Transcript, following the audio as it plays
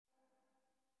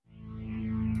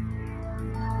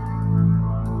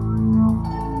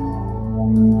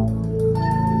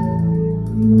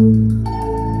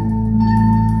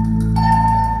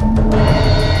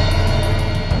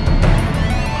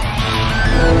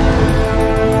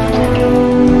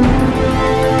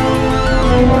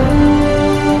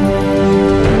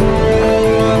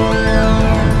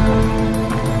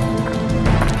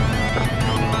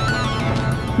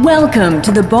Welcome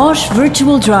to the Bosch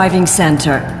Virtual Driving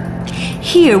Center.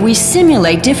 Here we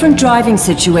simulate different driving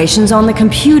situations on the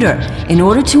computer in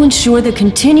order to ensure the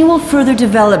continual further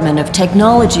development of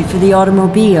technology for the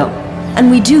automobile.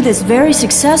 And we do this very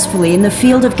successfully in the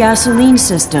field of gasoline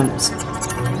systems.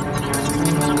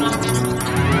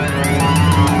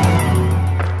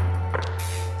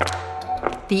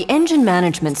 The engine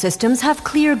management systems have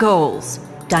clear goals.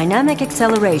 Dynamic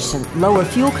acceleration, lower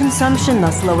fuel consumption,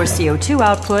 thus lower CO2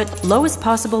 output, lowest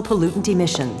possible pollutant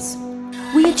emissions.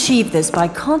 We achieve this by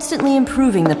constantly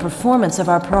improving the performance of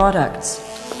our products.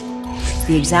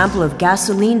 The example of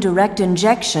gasoline direct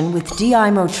injection with DI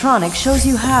Motronic shows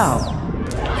you how.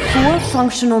 4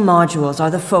 functional modules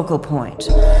are the focal point.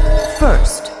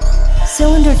 First,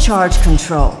 cylinder charge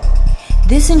control.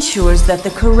 This ensures that the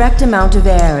correct amount of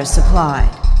air is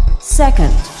supplied.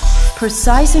 Second,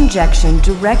 precise injection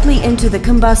directly into the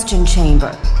combustion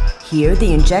chamber. Here,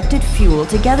 the injected fuel,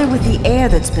 together with the air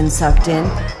that's been sucked in,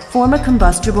 form a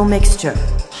combustible mixture.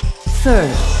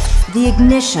 Third, the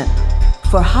ignition.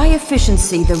 For high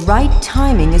efficiency, the right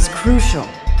timing is crucial.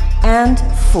 And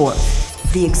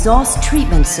fourth, the exhaust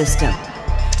treatment system.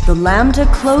 The Lambda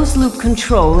closed-loop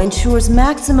control ensures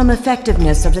maximum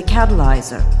effectiveness of the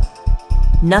catalyzer.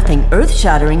 Nothing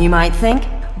earth-shattering, you might think,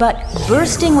 but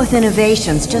bursting with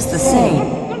innovations just the same.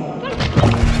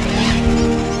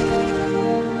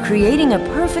 Creating a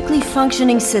perfectly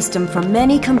functioning system from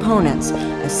many components,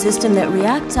 a system that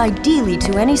reacts ideally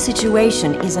to any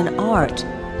situation, is an art,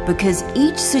 because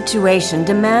each situation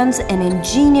demands an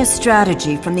ingenious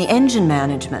strategy from the engine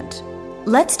management.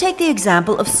 Let's take the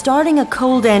example of starting a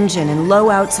cold engine in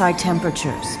low outside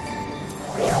temperatures.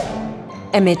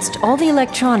 Amidst all the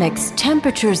electronics,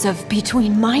 temperatures of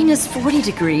between -40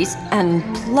 degrees and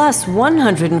plus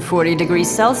 140 degrees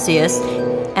Celsius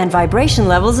and vibration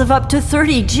levels of up to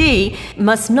 30 G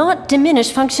must not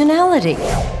diminish functionality.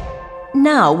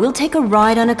 Now we'll take a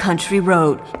ride on a country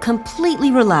road, completely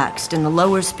relaxed in the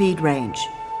lower speed range.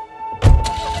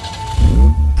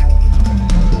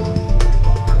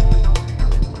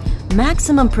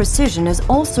 Maximum precision is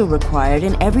also required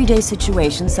in everyday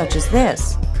situations such as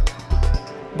this.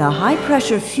 The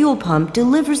high-pressure fuel pump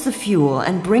delivers the fuel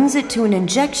and brings it to an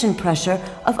injection pressure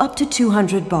of up to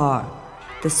 200 bar.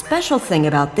 The special thing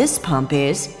about this pump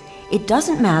is, it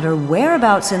doesn't matter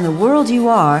whereabouts in the world you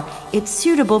are, it's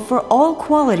suitable for all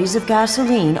qualities of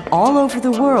gasoline all over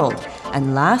the world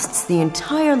and lasts the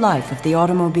entire life of the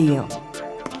automobile.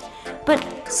 But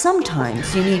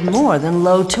sometimes you need more than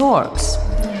low torques.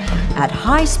 At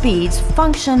high speeds,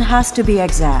 function has to be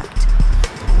exact.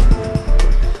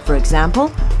 For example,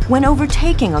 when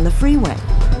overtaking on the freeway.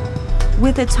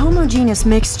 With its homogeneous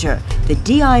mixture, the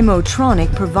DI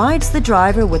Motronic provides the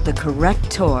driver with the correct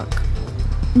torque.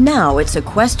 Now it's a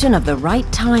question of the right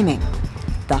timing.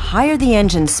 The higher the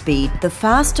engine speed, the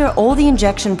faster all the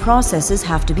injection processes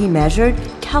have to be measured,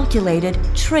 calculated,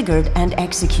 triggered, and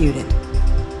executed.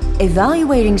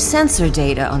 Evaluating sensor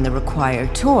data on the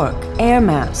required torque, air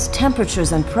mass,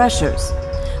 temperatures, and pressures.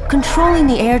 Controlling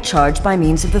the air charge by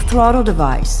means of the throttle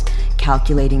device,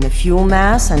 calculating the fuel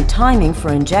mass and timing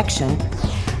for injection,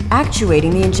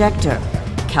 actuating the injector,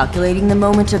 calculating the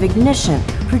moment of ignition,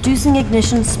 producing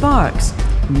ignition sparks,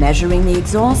 measuring the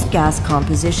exhaust gas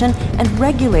composition, and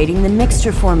regulating the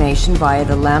mixture formation via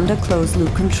the Lambda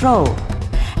closed-loop control.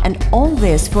 And all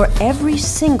this for every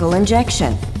single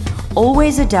injection,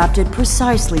 always adapted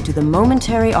precisely to the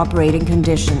momentary operating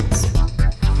conditions.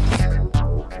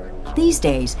 These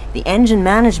days, the engine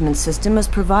management system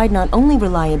must provide not only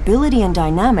reliability and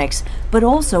dynamics, but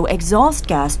also exhaust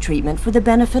gas treatment for the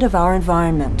benefit of our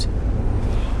environment.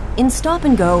 In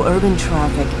stop-and-go urban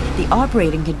traffic, the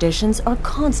operating conditions are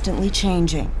constantly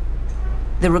changing.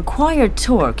 The required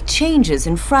torque changes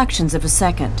in fractions of a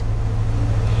second.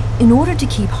 In order to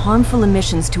keep harmful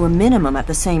emissions to a minimum at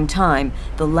the same time,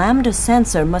 the Lambda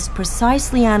sensor must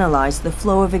precisely analyze the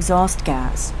flow of exhaust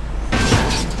gas.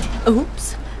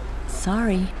 Oops.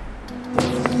 Sorry.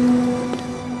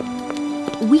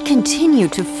 We continue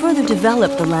to further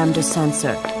develop the Lambda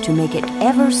sensor to make it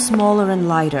ever smaller and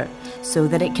lighter so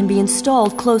that it can be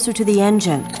installed closer to the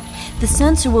engine. The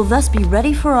sensor will thus be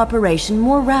ready for operation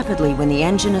more rapidly when the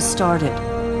engine is started.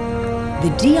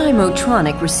 The DI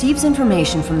Motronic receives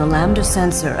information from the Lambda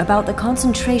sensor about the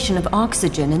concentration of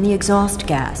oxygen in the exhaust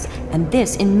gas, and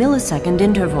this in millisecond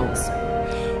intervals.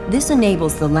 This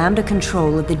enables the Lambda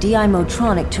control of the DI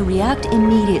Motronic to react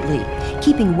immediately,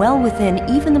 keeping well within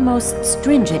even the most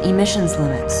stringent emissions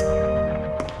limits.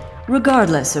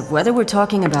 Regardless of whether we're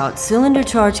talking about cylinder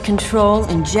charge control,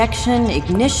 injection,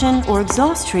 ignition, or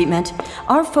exhaust treatment,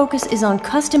 our focus is on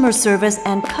customer service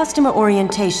and customer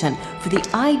orientation for the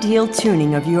ideal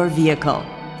tuning of your vehicle.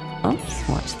 Oops,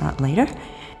 watch that later.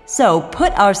 So,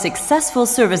 put our successful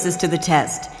services to the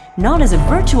test. Not as a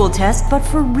virtual test, but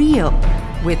for real.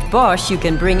 With Bosch, you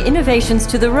can bring innovations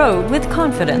to the road with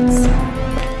confidence.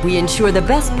 We ensure the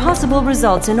best possible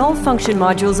results in all function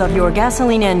modules of your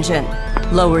gasoline engine.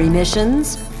 Lower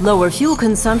emissions, lower fuel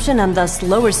consumption and thus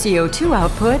lower CO2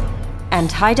 output,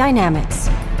 and high dynamics.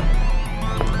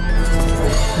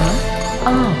 Huh?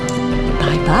 Oh,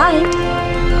 bye-bye.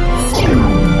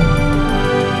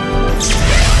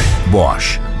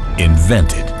 Bosch,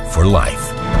 invented for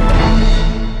life.